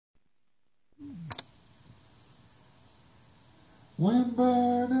When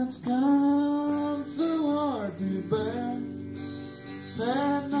burdens come so hard to bear,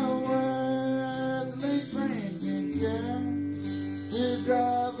 that no earthly friend can share, to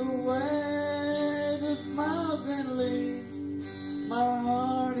drive away the smiles and leaves my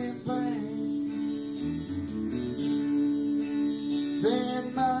heart in pain.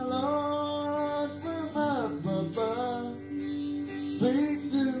 Then my Lord from up above speaks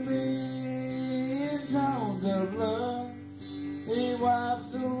to me in tones of love. He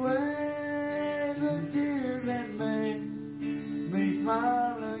wipes away the tears and makes me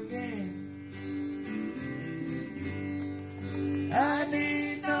smile again. I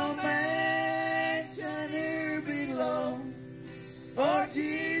need no mansion here below, for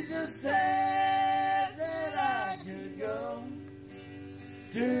Jesus said that I could go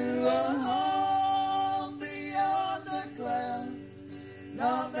to a home beyond the clouds,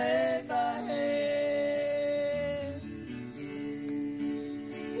 not made by hand.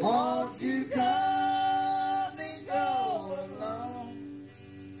 Won't you come and go along?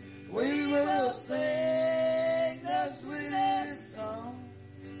 We will sing the sweetest song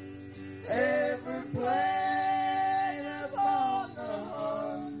ever played upon the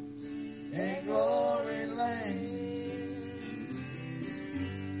harp in glory lane.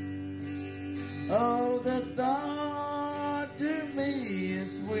 Oh, the thought to me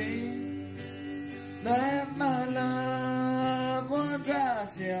is sweet, that my love one dry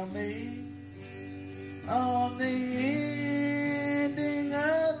shall meet on the ending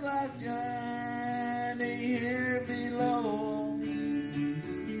of life's journey here below.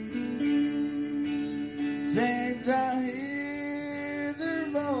 Seems I hear their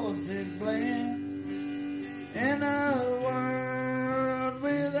voices blend in a world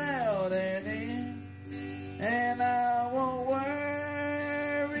without an end, and I won't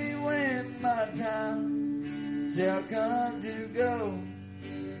worry when my time shall come to go.